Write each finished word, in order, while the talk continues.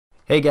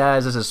Hey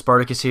guys, this is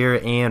Spartacus here,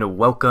 and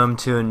welcome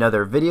to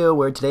another video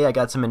where today I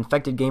got some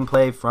Infected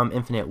gameplay from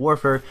Infinite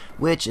Warfare,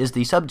 which is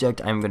the subject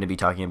I'm going to be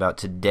talking about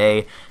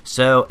today.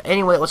 So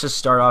anyway, let's just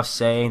start off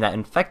saying that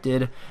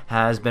Infected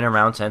has been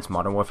around since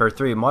Modern Warfare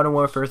 3. Modern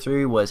Warfare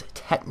 3 was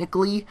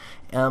technically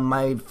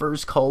my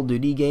first Call of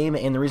Duty game,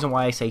 and the reason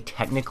why I say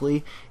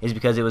technically is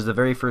because it was the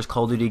very first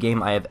Call of Duty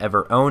game I have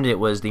ever owned. It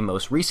was the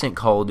most recent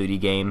Call of Duty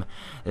game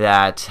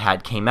that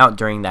had came out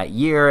during that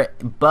year,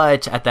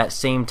 but at that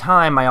same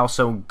time I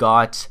also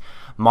got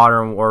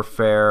Modern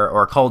Warfare,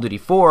 or Call of Duty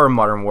 4.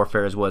 Modern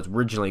Warfare is what was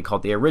originally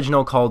called, the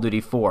original Call of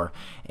Duty 4,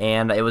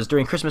 and it was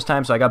during Christmas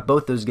time, so I got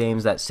both those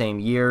games that same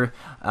year.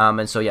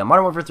 And so yeah,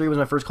 Modern Warfare 3 was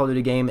my first Call of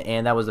Duty game,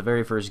 and that was the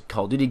very first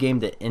Call of Duty game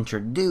that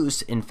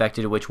introduced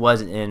Infected, which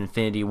was an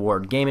Infinity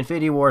Ward game.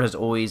 Infinity Ward has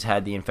always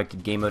had the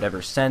Infected game mode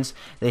ever since.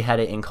 They had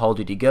it in Call of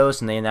Duty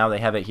Ghosts, and now they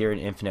have it here in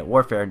Infinite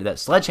Warfare. And that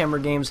Sledgehammer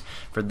Games,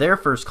 for their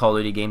first Call of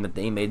Duty game that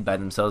they made by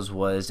themselves,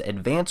 was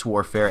Advanced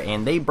Warfare,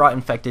 and they brought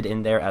Infected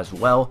in there as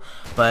well.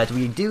 But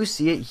we do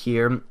see it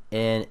here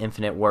in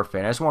Infinite Warfare,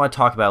 and I just want to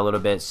talk about it a little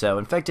bit. So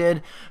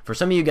Infected, for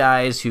some of you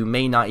guys who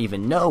may not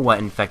even know what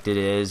Infected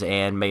is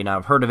and may not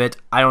have heard of it,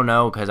 I don't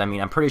know, because I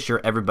mean I'm pretty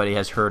sure everybody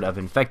has heard of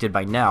Infected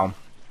by now,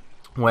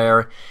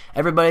 where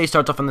everybody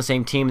starts off on the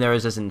same team. There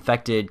is this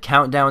Infected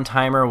countdown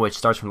timer, which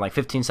starts from like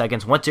 15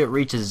 seconds. Once it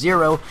reaches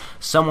 0,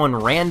 someone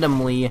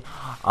randomly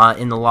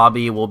in the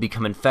lobby will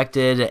become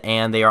infected,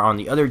 and they are on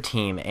the other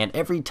team. And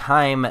every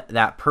time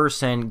that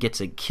person gets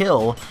a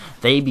kill,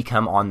 they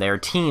become on their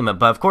team.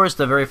 But of course,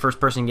 the very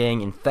first person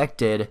getting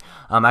infected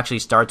actually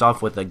starts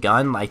off with a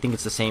gun. I think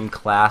it's the same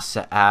class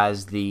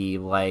as the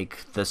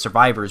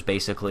survivors,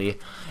 basically.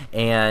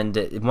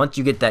 And once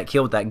you get that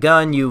kill with that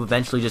gun, you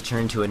eventually just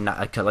turn into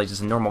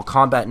just a normal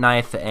combat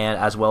knife, and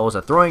as well as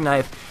a throwing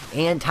knife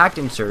and tact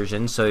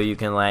insertion, so you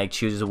can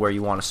choose where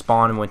you want to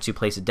spawn once you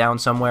place it down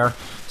somewhere.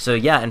 So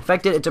yeah,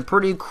 Infected, it's a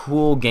pretty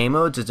cool game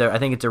mode. I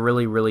think it's a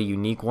really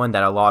unique one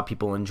that a lot of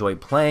people enjoy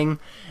playing,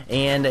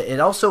 and it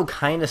also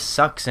kind of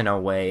sucks in a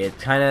way. It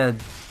kind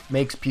of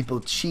makes people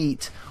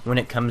cheat when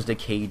it comes to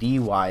KD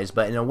wise,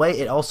 but in a way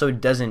it also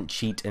doesn't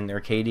cheat in their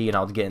KD, and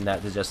I'll get in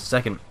that in just a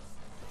second.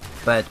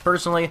 But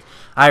personally,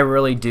 I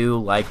really do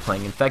like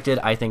playing Infected.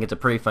 I think it's a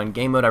pretty fun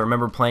game mode. I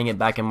remember playing it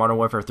back in Modern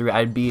Warfare 3.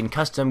 I'd be in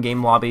custom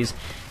game lobbies,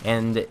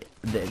 and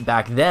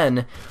back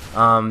then,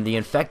 the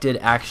Infected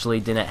actually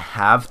didn't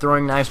have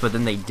throwing knives, but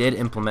then they did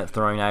implement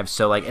throwing knives.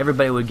 So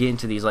everybody would get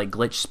into these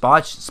glitch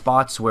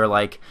spots where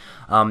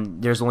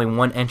there's only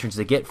one entrance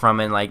to get from,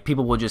 and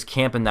people will just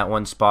camp in that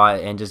one spot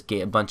and just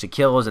get a bunch of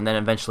kills, and then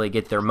eventually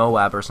get their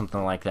Moab or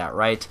something like that,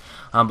 right?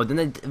 But then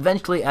they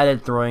eventually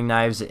added throwing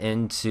knives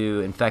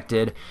into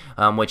Infected,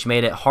 which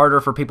made it harder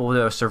for people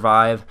to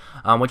survive,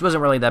 which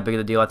wasn't really that big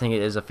of a deal. I think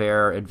it is a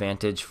fair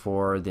advantage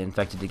for the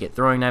Infected to get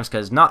throwing knives,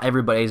 because not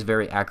everybody is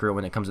very accurate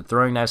when it comes to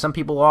throwing knives. Some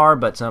people are,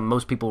 but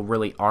most people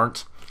really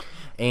aren't.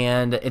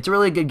 And it's a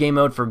really good game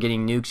mode for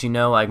getting nukes,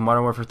 like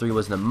Modern Warfare 3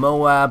 was the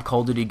Moab,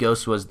 Call of Duty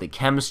Ghosts was the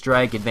Chem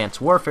Strike,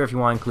 Advanced Warfare, if you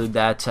want to include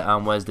that,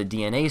 was the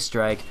DNA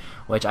Strike,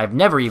 which I've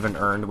never even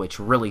earned, which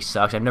really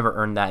sucks. I've never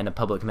earned that in a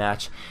public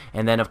match.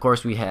 And then of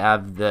course we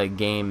have the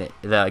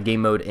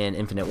game mode in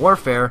Infinite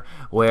Warfare,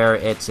 where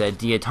it's a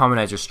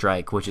Deatomizer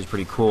Strike, which is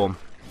pretty cool.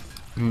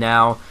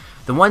 Now,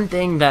 the one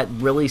thing that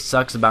really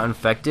sucks about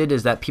Infected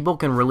is that people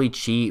can really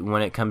cheat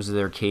when it comes to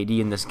their KD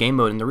in this game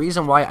mode, and the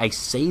reason why I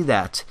say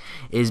that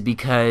is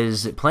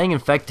because playing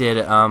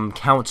Infected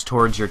counts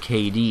towards your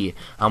KD,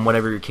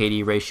 whatever your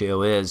KD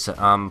ratio is,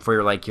 for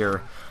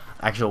your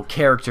actual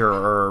character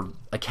or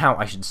account,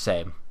 I should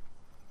say.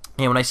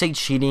 And when I say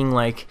cheating,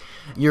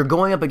 you're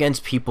going up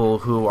against people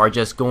who are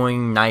just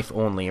going knife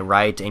only,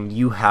 right? And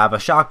you have a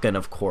shotgun,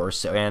 of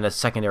course, and a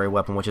secondary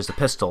weapon, which is a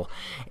pistol.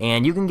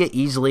 And you can get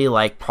easily,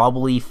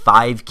 probably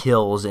 5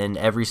 kills in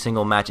every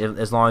single match,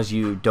 as long as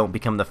you don't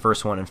become the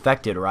first one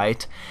infected,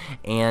 right?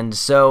 And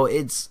so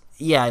it's...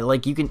 yeah,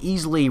 you can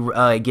easily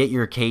get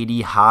your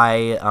KD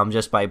high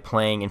just by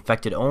playing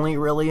Infected only,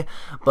 really.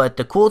 But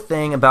the cool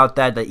thing about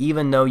that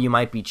even though you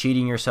might be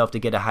cheating yourself to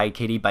get a high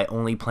KD by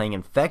only playing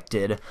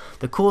Infected,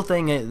 the cool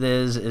thing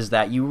is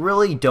that you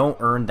really don't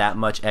earn that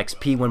much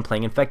XP when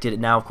playing Infected.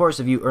 Now, of course,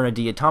 if you earn a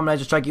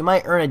Deatomizer Strike, you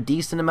might earn a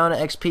decent amount of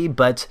XP,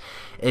 but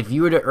if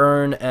you were to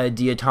earn a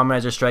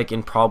Deatomizer Strike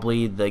in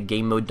probably the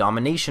game mode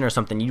Domination or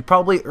something, you'd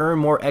probably earn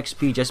more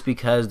XP just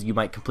because you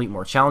might complete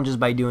more challenges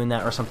by doing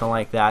that or something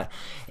like that,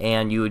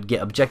 and you would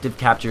get objective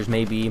captures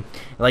maybe.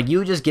 You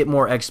would just get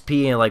more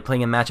XP in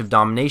playing a match of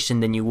Domination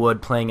than you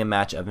would playing a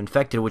match of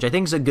Infected, which I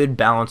think is a good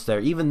balance there,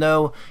 even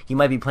though you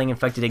might be playing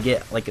Infected to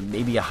get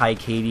maybe a high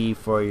KD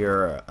for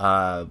your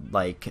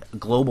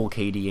global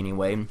KD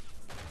anyway.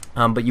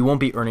 But you won't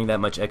be earning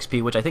that much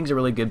XP, which I think is a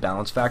really good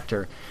balance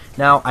factor.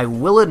 Now, I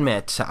will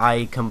admit,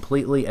 I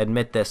completely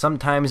admit this,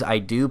 sometimes I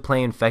do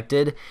play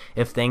Infected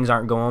if things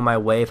aren't going my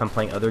way, if I'm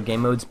playing other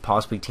game modes,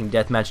 possibly Team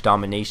Deathmatch,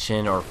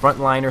 Domination, or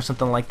Frontline or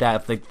something like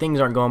that. If things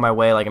aren't going my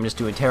way, I'm just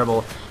doing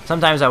terrible,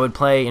 sometimes I would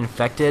play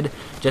Infected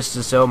just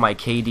so my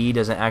KD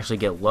doesn't actually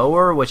get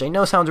lower, which I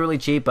know sounds really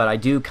cheap, but I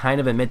do kind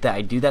of admit that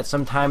I do that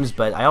sometimes.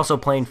 But I also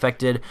play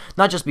Infected,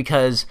 not just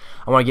because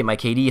I want to get my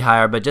KD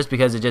higher, but just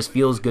because it just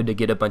feels good to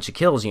get a bunch of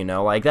kills, you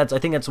know? Like, I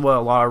think that's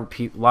what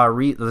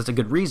that's a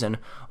good reason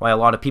why a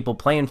lot of people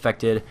play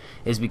Infected,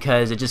 is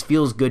because it just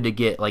feels good to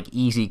get, like,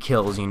 easy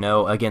kills, you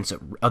know, against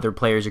other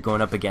players you're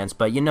going up against.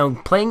 But, you know,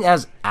 playing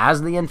as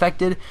the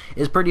Infected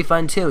is pretty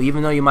fun, too,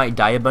 even though you might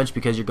die a bunch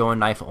because you're going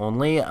knife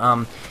only.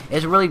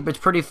 It's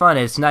pretty fun.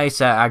 It's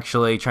nice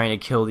actually trying to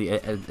kill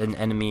an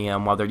enemy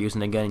while they're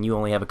using a gun and you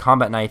only have a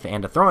combat knife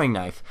and a throwing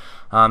knife.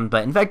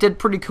 But Infected,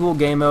 pretty cool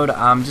game mode.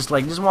 Just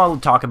want to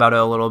talk about it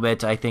a little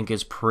bit. I think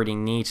is pretty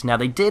neat. Now,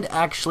 they did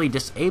actually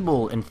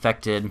disable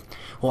Infected.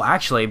 Well,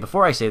 actually,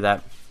 before I say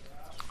that,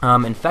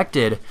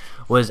 Infected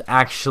was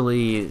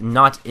actually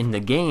not in the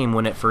game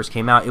when it first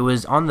came out. It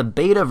was on the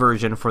beta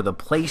version for the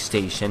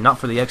PlayStation, not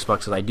for the Xbox,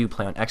 because I do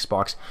play on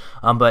Xbox.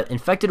 But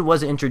Infected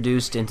was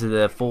introduced into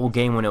the full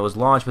game when it was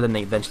launched, but then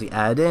they eventually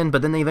added in.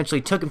 But then they eventually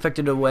took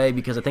Infected away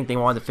because I think they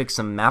wanted to fix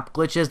some map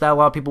glitches that a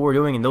lot of people were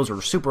doing, and those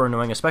were super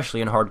annoying,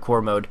 especially in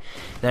hardcore mode.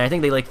 Then I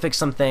think they fixed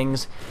some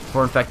things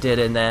for Infected,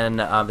 and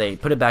then they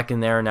put it back in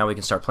there, and now we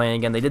can start playing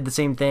again. They did the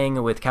same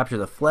thing with Capture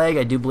the Flag.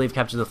 I do believe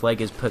Capture the Flag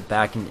is put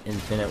back in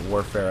Infinite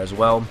Warfare as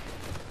well.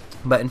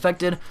 But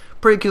Infected,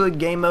 pretty cool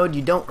game mode.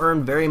 You don't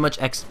earn very much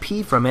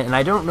XP from it, and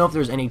I don't know if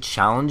there's any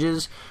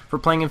challenges for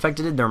playing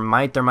Infected. There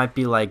might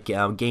be like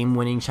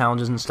game-winning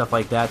challenges and stuff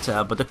like that.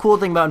 But the cool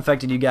thing about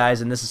Infected, you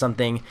guys, and this is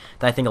something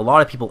that I think a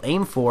lot of people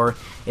aim for,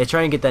 is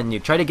trying to get that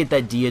nuke, try to get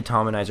that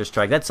deatomizer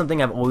strike. That's something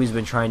I've always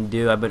been trying to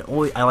do.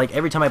 I like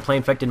every time I play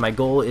Infected, my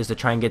goal is to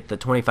try and get the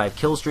 25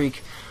 kill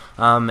streak.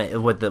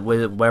 With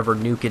whatever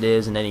nuke it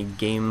is in any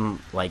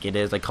game, like it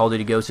is, like Call of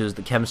Duty Ghosts is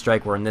the Chem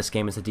Strike, where in this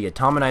game it's the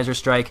Deatomizer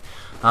Strike.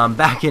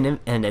 Back in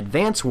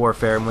Advanced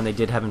Warfare, when they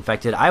did have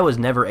Infected, I was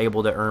never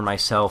able to earn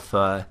myself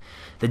the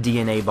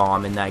DNA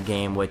bomb in that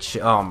game, which,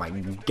 oh my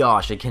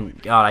gosh, I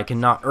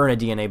cannot earn a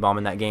DNA bomb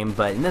in that game.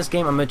 But in this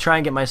game, I'm gonna try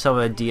and get myself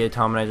a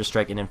Deatomizer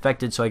Strike in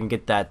Infected, so I can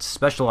get that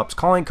Special Ops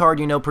calling card,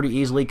 you know, pretty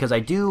easily, because I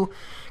don't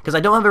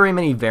have very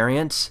many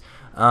variants.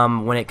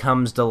 When it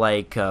comes to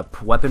like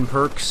weapon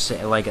perks,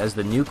 like as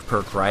the nuke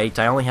perk, right?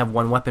 I only have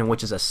one weapon,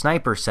 which is a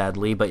sniper,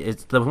 sadly, but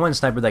it's the one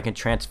sniper that can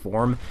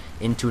transform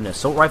into an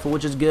assault rifle,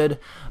 which is good.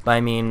 But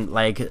I mean,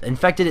 like,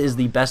 Infected is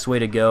the best way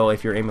to go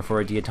if you're aiming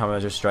for a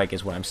deatomizer strike,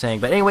 is what I'm saying.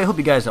 But anyway, hope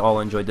you guys all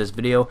enjoyed this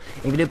video.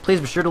 If you did,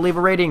 please be sure to leave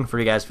a rating for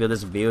you guys feel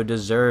this video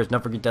deserves.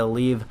 Don't forget to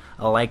leave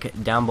a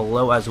like down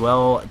below, as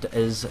well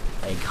as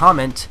a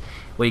comment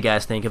what you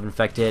guys think of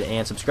Infected,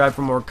 and subscribe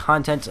for more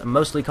content,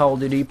 mostly Call of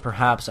Duty.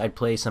 Perhaps I'd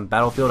play some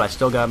Battlefield. I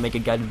still gotta make a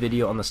guided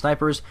video on the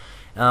snipers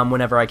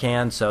whenever I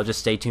can, so just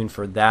stay tuned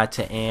for that.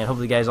 And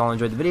hopefully you guys all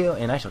enjoyed the video,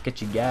 and I shall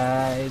catch you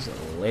guys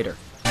later.